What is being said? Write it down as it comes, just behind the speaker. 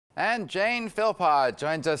And Jane Philpott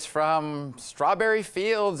joins us from Strawberry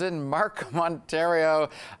Fields in Markham, Ontario.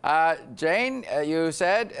 Jane, you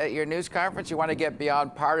said at your news conference you want to get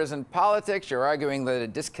beyond partisan politics. You're arguing that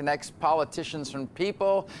it disconnects politicians from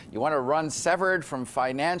people. You want to run severed from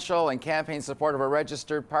financial and campaign support of a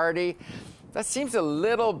registered party. That seems a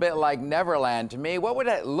little bit like Neverland to me. What would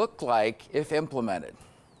that look like if implemented?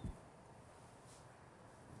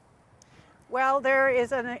 Well, there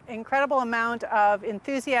is an incredible amount of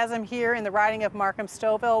enthusiasm here in the riding of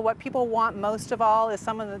Markham-Stouffville. What people want most of all is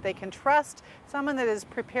someone that they can trust, someone that is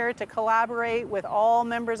prepared to collaborate with all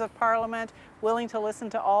members of Parliament, willing to listen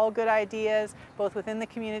to all good ideas, both within the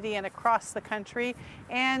community and across the country.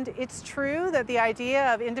 And it's true that the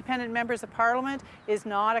idea of independent members of Parliament is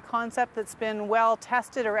not a concept that's been well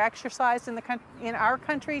tested or exercised in our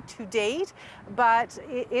country to date, but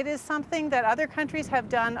it is something that other countries have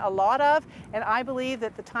done a lot of, and I believe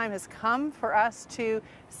that the time has come for us to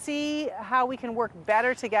see how we can work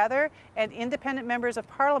better together, and independent members of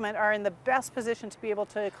Parliament are in the best position to be able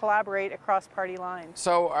to collaborate across party lines.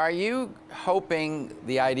 So are you hoping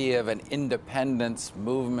the idea of an independence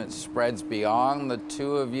movement spreads beyond the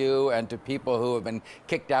two of you and to people who have been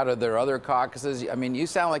kicked out of their other caucuses? I mean, you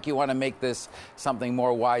sound like you want to make this something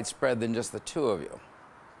more widespread than just the two of you.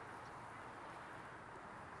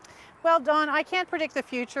 Well, Don, I can't predict the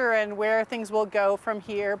future and where things will go from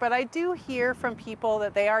here, but I do hear from people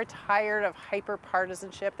that they are tired of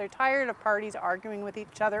hyper-partisanship. They're tired of parties arguing with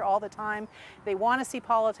each other all the time. They want to see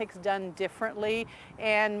politics done differently,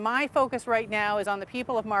 and my focus right now is on the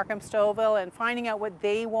people of Markham-Stouffville and finding out what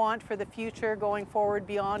they want for the future going forward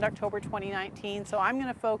beyond October 2019. So I'm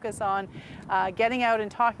going to focus on getting out and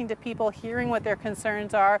talking to people, hearing what their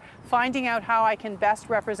concerns are, finding out how I can best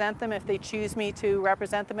represent them if they choose me to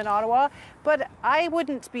represent them in Ottawa. But I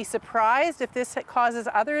wouldn't be surprised if this causes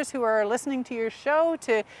others who are listening to your show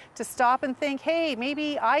to stop and think, hey,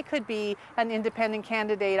 maybe I could be an independent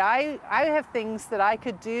candidate. I have things that I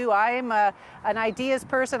could do. I'm an ideas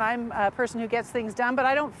person. I'm a person who gets things done, but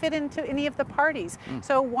I don't fit into any of the parties.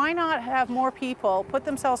 So why not have more people put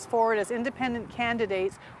themselves forward as independent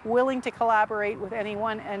candidates willing to collaborate with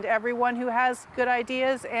anyone and everyone who has good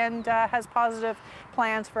ideas and has positive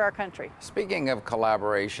plans for our country. Speaking of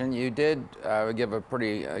collaboration, you did give a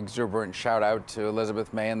pretty exuberant shout out to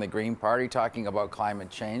Elizabeth May and the Green Party talking about climate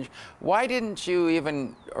change. Why didn't you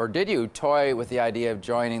even, or did you, toy with the idea of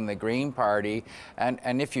joining the Green Party? And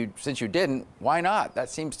since you didn't, why not? That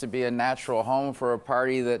seems to be a natural home for a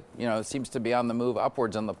party that, you know, seems to be on the move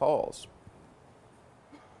upwards in the polls.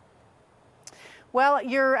 Well,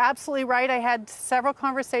 you're absolutely right. I had several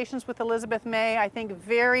conversations with Elizabeth May. I think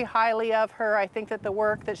very highly of her. I think that the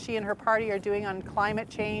work that she and her party are doing on climate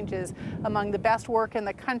change is among the best work in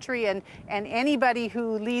the country, and anybody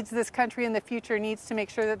who leads this country in the future needs to make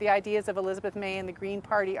sure that the ideas of Elizabeth May and the Green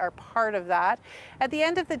Party are part of that. At the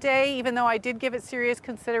end of the day, even though I did give it serious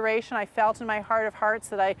consideration, I felt in my heart of hearts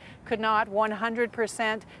that I could not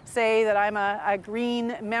 100% say that I'm a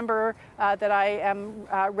Green member, that I am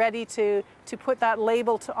ready to put that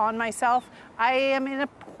label on myself. I am in a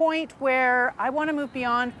point where I want to move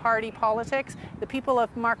beyond party politics. The people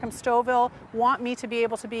of Markham-Stouffville want me to be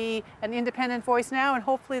able to be an independent voice now, and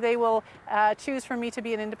hopefully they will choose for me to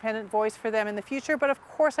be an independent voice for them in the future. But of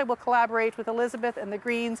course I will collaborate with Elizabeth and the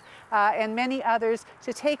Greens and many others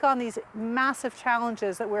to take on these massive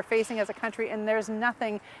challenges that we're facing as a country, and there's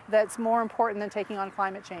nothing that's more important than taking on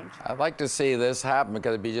climate change. I'd like to see this happen because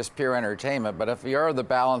it'd be just pure entertainment, but if you're the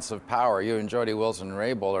balance of power, you and Jody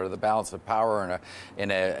Wilson-Raybould are the balance of power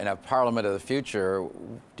in a parliament of the future,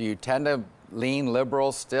 do you tend to lean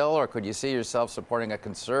liberal still, or could you see yourself supporting a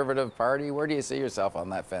conservative party? Where do you see yourself on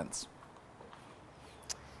that fence?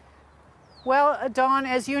 Well, Don,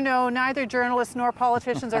 as you know, neither journalists nor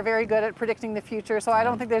politicians are very good at predicting the future, so I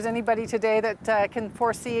don't think there's anybody today that can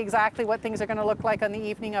foresee exactly what things are going to look like on the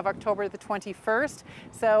evening of October the 21st.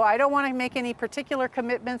 So I don't want to make any particular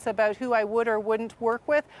commitments about who I would or wouldn't work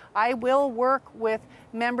with. I will work with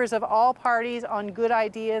members of all parties on good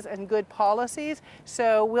ideas and good policies.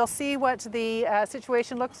 So we'll see what the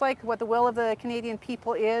situation looks like, what the will of the Canadian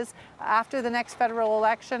people is after the next federal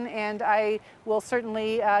election, and I will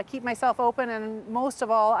certainly keep myself open, and most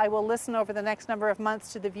of all, I will listen over the next number of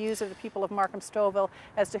months to the views of the people of Markham-Stouffville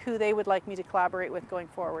as to who they would like me to collaborate with going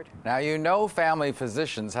forward. Now, you know family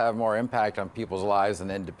physicians have more impact on people's lives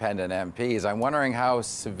than independent MPs. I'm wondering how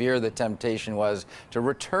severe the temptation was to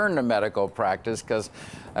return to medical practice, because,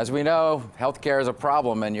 as we know, healthcare is a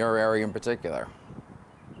problem in your area in particular.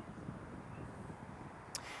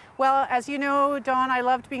 Well, as you know, Dawn, I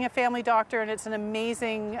loved being a family doctor, and it's an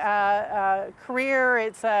amazing career.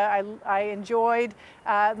 I enjoyed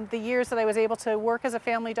the years that I was able to work as a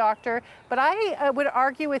family doctor. But I would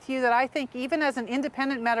argue with you that I think even as an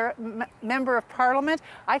independent member of Parliament,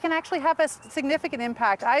 I can actually have a significant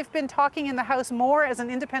impact. I've been talking in the House more as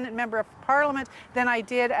an independent member of Parliament than I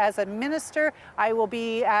did as a minister. I will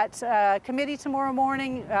be at committee tomorrow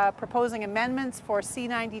morning proposing amendments for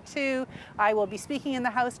C-92. I will be speaking in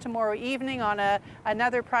the House tomorrow evening on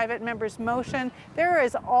another private member's motion. There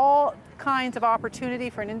is all kinds of opportunity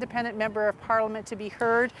for an independent member of Parliament to be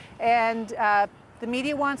heard, and the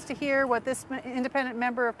media wants to hear what this independent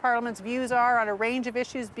member of Parliament's views are on a range of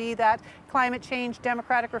issues, be that climate change,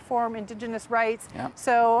 democratic reform, Indigenous rights. Yep.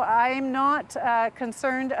 So I'm not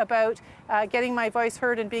concerned about getting my voice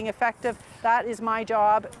heard and being effective. That is my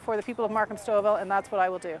job for the people of Markham-Stouffville, and that's what I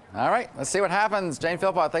will do. All right, let's see what happens. Jane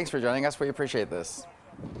Philpott, thanks for joining us. We appreciate this.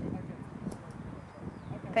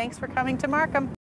 Thanks for coming to Markham.